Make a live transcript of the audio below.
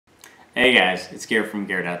Hey guys, it's Gerret from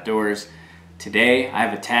Gerret Outdoors. Today I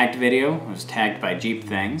have a tagged video. It was tagged by Jeep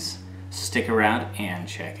Things. Stick around and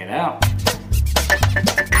check it out.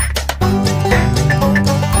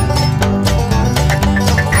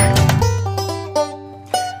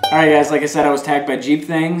 Alright guys, like I said, I was tagged by Jeep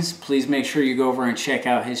Things. Please make sure you go over and check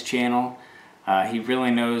out his channel. He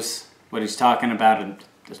really knows what he's talking about, and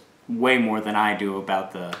way more than I do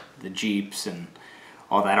about the Jeeps and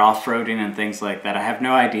all that off-roading and things like that. I have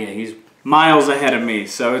no idea. He's miles ahead of me,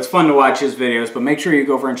 so it's fun to watch his videos, but make sure you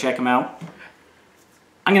go over and check him out.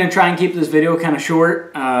 I'm going to try and keep this video kind of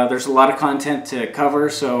short. There's a lot of content to cover,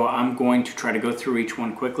 so I'm going to try to go through each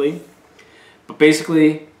one quickly. But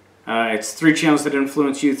basically, it's 3 channels that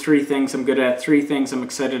influence you, 3 things I'm good at, 3 things I'm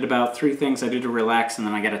excited about, 3 things I do to relax, and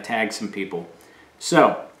then I got to tag some people.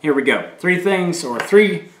 So, here we go. 3 things, or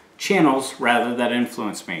 3 channels, rather, that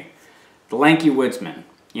influence me. The Lanky Woodsman.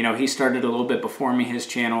 You know, he started a little bit before me, his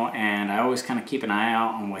channel, and I always kind of keep an eye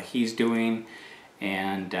out on what he's doing.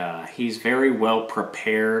 And he's very well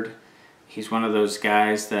prepared. He's one of those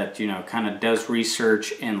guys that, you know, kind of does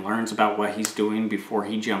research and learns about what he's doing before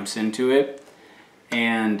he jumps into it.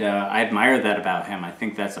 And I admire that about him. I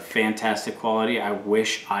think that's a fantastic quality. I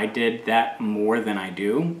wish I did that more than I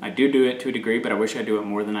do. I do it to a degree, but I wish I do it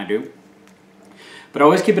more than I do. But I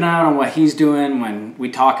always keep an eye out on what he's doing. When we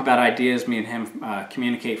talk about ideas, me and him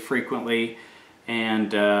communicate frequently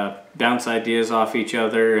and bounce ideas off each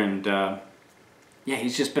other. And yeah,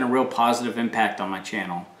 he's just been a real positive impact on my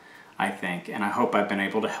channel, I think. And I hope I've been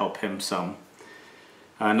able to help him some.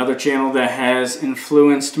 Another channel that has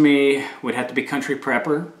influenced me would have to be Country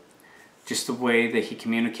Prepper. Just the way that he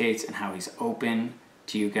communicates and how he's open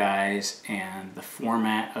to you guys and the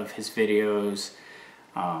format of his videos.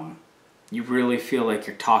 You really feel like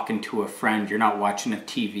you're talking to a friend. You're not watching a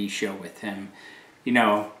TV show with him. You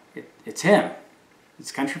know, it's him.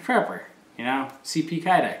 It's Country Prepper, you know, CP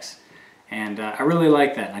Kydex. And I really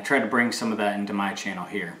like that. And I try to bring some of that into my channel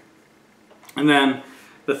here. And then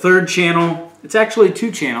the third channel, it's actually 2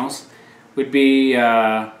 channels, would be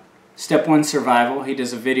Step 1 Survival. He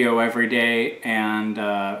does a video every day. And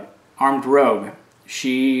Armed Rogue,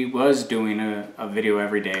 she was doing a video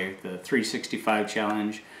every day, the 365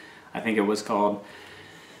 challenge, I think it was called.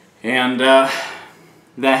 And that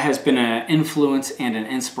has been an influence and an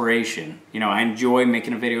inspiration. You know, I enjoy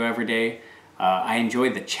making a video every day. I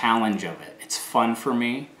enjoy the challenge of it. It's fun for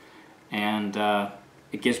me, and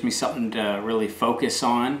it gives me something to really focus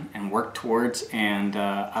on and work towards, and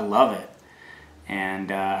I love it. And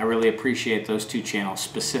I really appreciate those 2 channels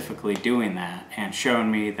specifically doing that and showing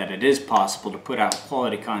me that it is possible to put out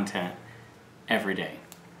quality content every day.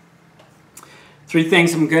 3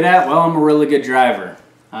 things I'm good at. Well, I'm a really good driver.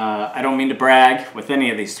 I don't mean to brag with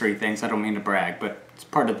any of these 3 things. I don't mean to brag, but it's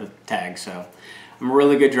part of the tag. So I'm a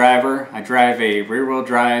really good driver. I drive a rear-wheel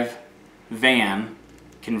drive van,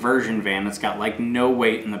 conversion van that's got like no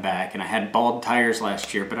weight in the back. And I had bald tires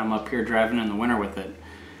last year, but I'm up here driving in the winter with it.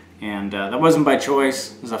 And that wasn't by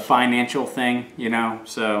choice. It was a financial thing, you know.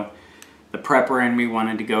 So the prepper in me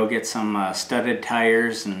wanted to go get some studded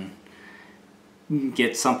tires and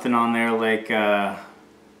get something on there like, what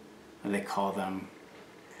do they call them?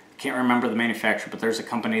 I can't remember the manufacturer, but there's a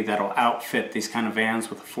company that'll outfit these kind of vans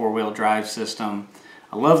with a 4-wheel drive system.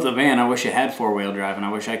 I love the van. I wish it had 4-wheel drive, and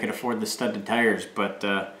I wish I could afford the studded tires, but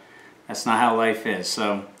that's not how life is.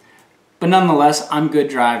 So, but nonetheless, I'm a good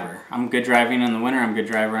driver. I'm good driving in the winter. I'm a good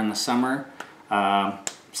driver in the summer.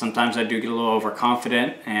 Sometimes I do get a little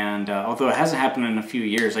overconfident, and although it hasn't happened in a few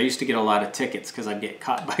years, I used to get a lot of tickets because I'd get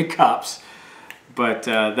caught by cops. But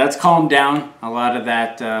that's calmed down. A lot of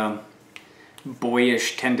that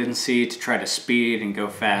boyish tendency to try to speed and go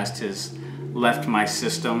fast has left my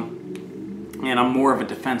system. And I'm more of a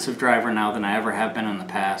defensive driver now than I ever have been in the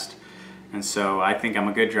past. And so I think I'm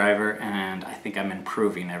a good driver, and I think I'm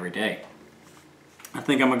improving every day. I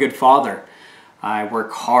think I'm a good father. I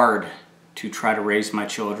work hard to try to raise my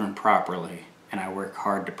children properly, and I work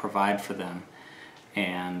hard to provide for them.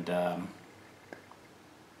 And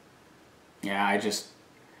yeah,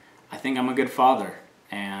 I think I'm a good father,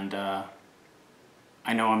 and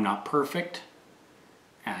I know I'm not perfect,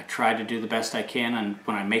 and I try to do the best I can, and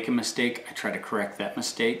when I make a mistake, I try to correct that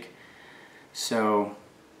mistake. So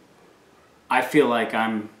I feel like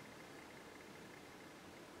I'm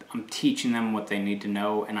teaching them what they need to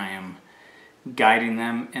know, and I am guiding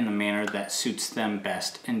them in the manner that suits them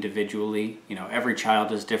best individually. You know, every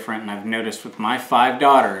child is different, and I've noticed with my 5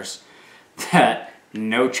 daughters that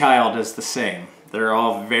no child is the same. They're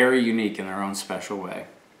all very unique in their own special way.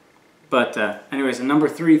 But anyways, and number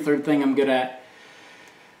 3, third thing I'm good at.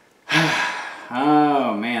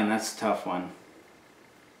 Oh man, that's a tough one.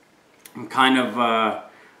 I'm kind of,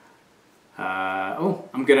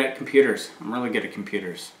 I'm good at computers. I'm really good at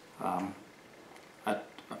computers.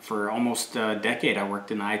 For almost a decade, I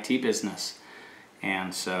worked in the IT business.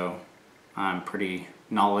 And so I'm pretty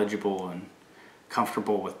knowledgeable and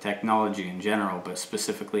comfortable with technology in general, but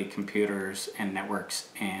specifically computers and networks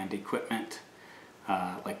and equipment,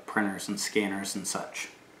 like printers and scanners and such.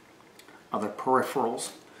 Other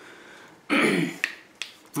peripherals.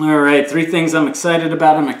 Alright, 3 things I'm excited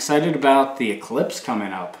about. I'm excited about the eclipse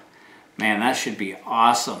coming up. Man, that should be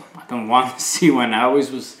awesome. I've been wanting to see one. I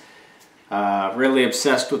always was really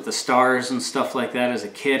obsessed with the stars and stuff like that as a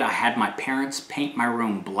kid. I had my parents paint my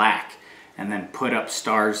room black and then put up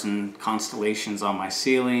stars and constellations on my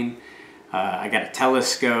ceiling. I got a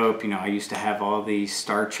telescope. You know, I used to have all these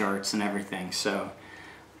star charts and everything. So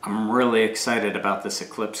I'm really excited about this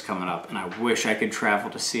eclipse coming up, and I wish I could travel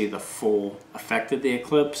to see the full effect of the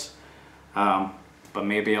eclipse. But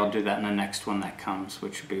maybe I'll do that in the next one that comes,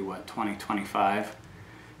 which would be, what, 2025?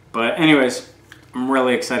 But anyways, I'm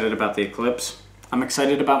really excited about the eclipse. I'm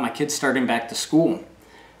excited about my kids starting back to school.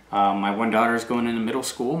 My one daughter is going into middle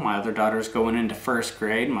school. My other daughter is going into 1st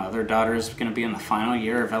grade. My other daughter is going to be in the final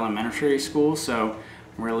year of elementary school. So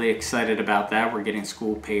I'm really excited about that. We're getting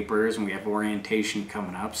school papers and we have orientation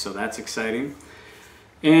coming up. So that's exciting.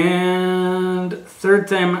 And 3rd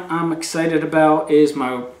thing I'm excited about is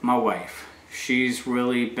my wife. She's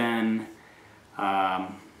really been,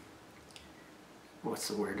 what's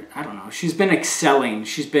the word? I don't know. She's been excelling.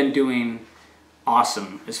 She's been doing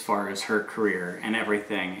awesome as far as her career and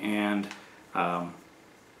everything. And I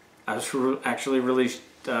was actually really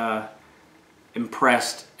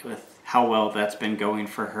impressed with how well that's been going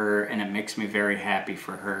for her, and it makes me very happy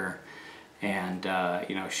for her. And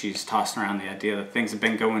you know, she's tossing around the idea that things have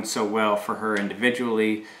been going so well for her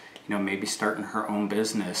individually, you know, maybe starting her own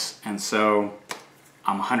business. And so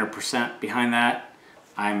I'm 100% behind that.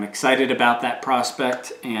 I'm excited about that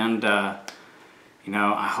prospect, and you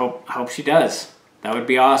know, I hope she does. That would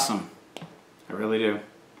be awesome. I really do.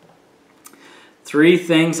 3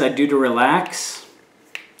 things I do to relax.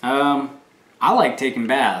 I like taking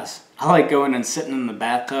baths. I like going and sitting in the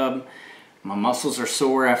bathtub. My muscles are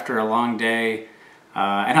sore after a long day,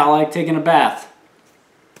 and I like taking a bath.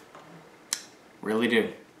 Really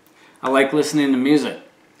do. I like listening to music.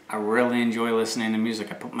 I really enjoy listening to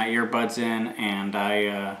music. I put my earbuds in and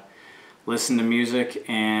I listen to music,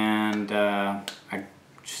 and I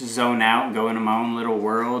just zone out and go into my own little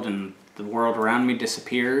world, and the world around me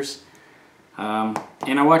disappears. And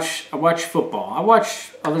I watch football. I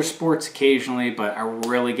watch other sports occasionally, but I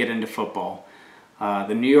really get into football.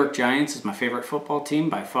 The New York Giants is my favorite football team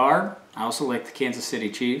by far. I also like the Kansas City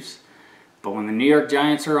Chiefs. But when the New York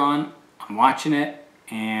Giants are on, I'm watching it,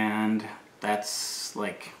 and that's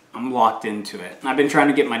like, I'm locked into it. And I've been trying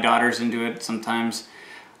to get my daughters into it. Sometimes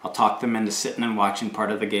I'll talk them into sitting and watching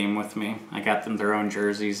part of the game with me. I got them their own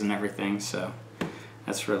jerseys and everything, so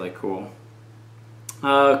that's really cool.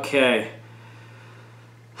 Okay.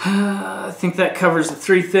 I think that covers the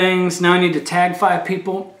 3 things. Now I need to tag 5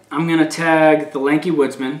 people. I'm going to tag the Lanky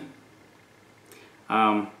Woodsman.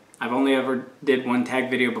 I've only ever did 1 tag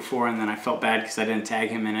video before, and then I felt bad because I didn't tag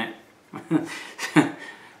him in it.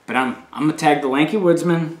 But I'm going to tag the Lanky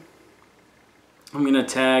Woodsman. I'm going to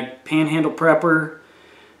tag Panhandle Prepper.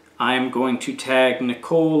 I'm going to tag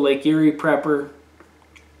Nichole, Lake Erie Prepper.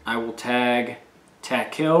 I will tag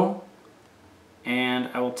TAC-HILL. And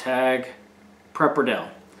I will tag Prepperdell.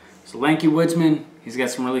 So Lanky Woodsman, he's got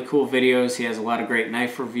some really cool videos. He has a lot of great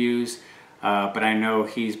knife reviews, but I know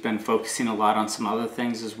he's been focusing a lot on some other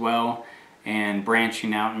things as well, and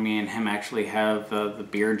branching out, and me and him actually have the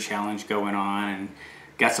beard challenge going on, and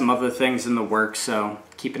got some other things in the works, so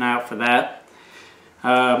keep an eye out for that.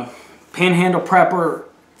 Panhandle Prepper,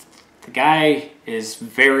 the guy is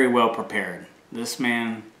very well prepared. This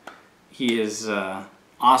man, he is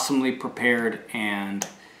awesomely prepared, and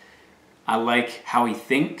I like how he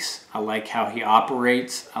thinks. I like how he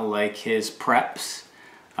operates. I like his preps.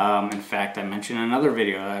 In fact, I mentioned in another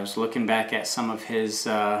video, I was looking back at some of his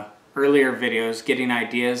earlier videos, getting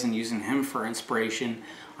ideas and using him for inspiration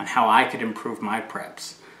on how I could improve my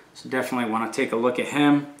preps. So definitely want to take a look at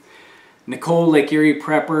him. Nichole, Lake Erie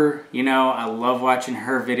Prepper, you know, I love watching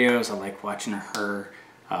her videos. I like watching her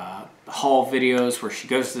haul videos where she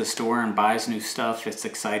goes to the store and buys new stuff. It's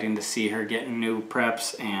exciting to see her getting new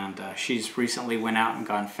preps, and she's recently went out and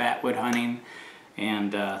gone fatwood hunting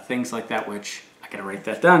and things like that, which I gotta write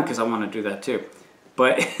that down because I want to do that too.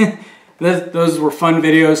 But those were fun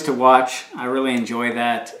videos to watch. I really enjoy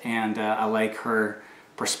that, and I like her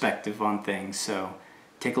perspective on things. So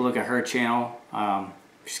take a look at her channel.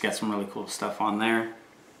 She's got some really cool stuff on there.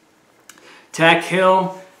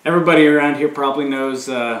 TAC-HILL. Everybody around here probably knows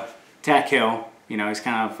TAC-HILL. You know, he's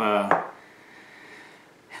kind of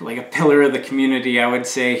like a pillar of the community, I would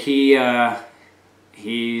say. He's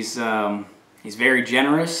very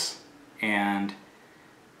generous, and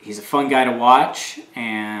he's a fun guy to watch,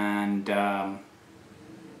 and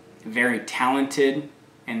very talented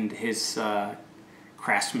in his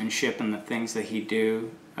craftsmanship and the things that he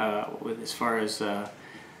do with as far as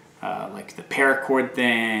like the paracord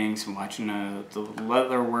things, and watching the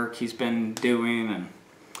leather work he's been doing, and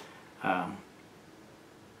I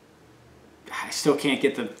still can't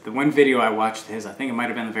get the one video I watched his. I think it might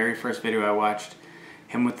have been the very first video I watched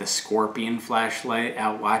him with the scorpion flashlight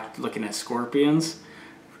out looking at scorpions.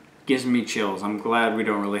 Gives me chills. I'm glad we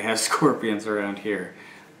don't really have scorpions around here.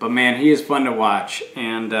 But man, he is fun to watch,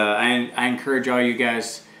 and I encourage all you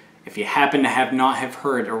guys, if you happen to not have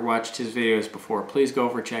heard or watched his videos before, please go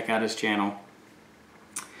over check out his channel.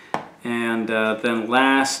 And then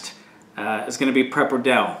last is going to be Prepper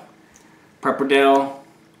Dell. Prepper Dell,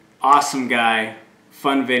 awesome guy,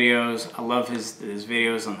 fun videos. I love his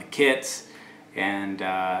videos on the kits, and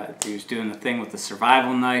he was doing the thing with the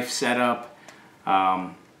survival knife setup.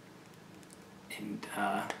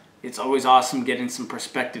 It's always awesome getting some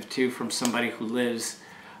perspective too from somebody who lives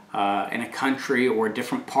in a country or a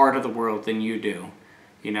different part of the world than you do,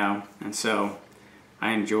 you know, and so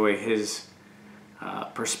I enjoy his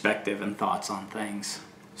perspective and thoughts on things.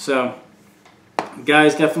 So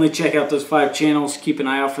guys, definitely check out those 5 channels. Keep an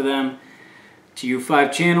eye out for them. To you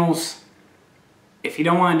 5 channels, if you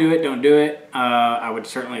don't want to do it, don't do it. I would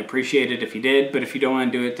certainly appreciate it if you did, but if you don't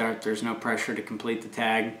want to do it, there's no pressure to complete the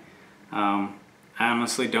tag. I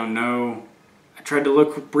honestly don't know. I tried to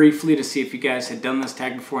look briefly to see if you guys had done this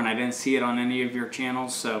tag before, and I didn't see it on any of your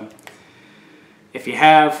channels, so if you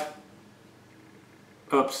have,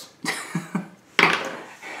 oops.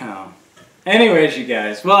 Anyways, you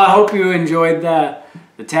guys, well, I hope you enjoyed the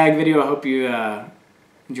tag video. I hope you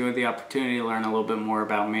enjoyed the opportunity to learn a little bit more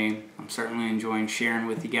about me. I'm certainly enjoying sharing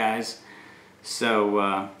with you guys. So,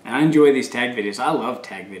 and I enjoy these tag videos. I love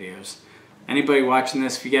tag videos. Anybody watching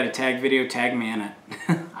this, if you got a tag video, tag me in it.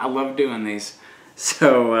 I love doing these.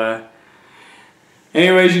 So,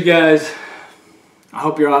 anyways, you guys, I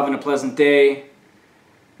hope you're all having a pleasant day.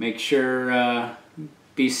 Make sure,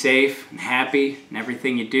 be safe and happy in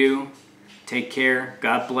everything you do. Take care.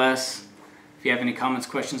 God bless. If you have any comments,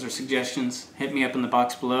 questions, or suggestions, hit me up in the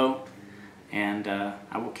box below. And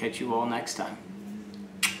I will catch you all next time.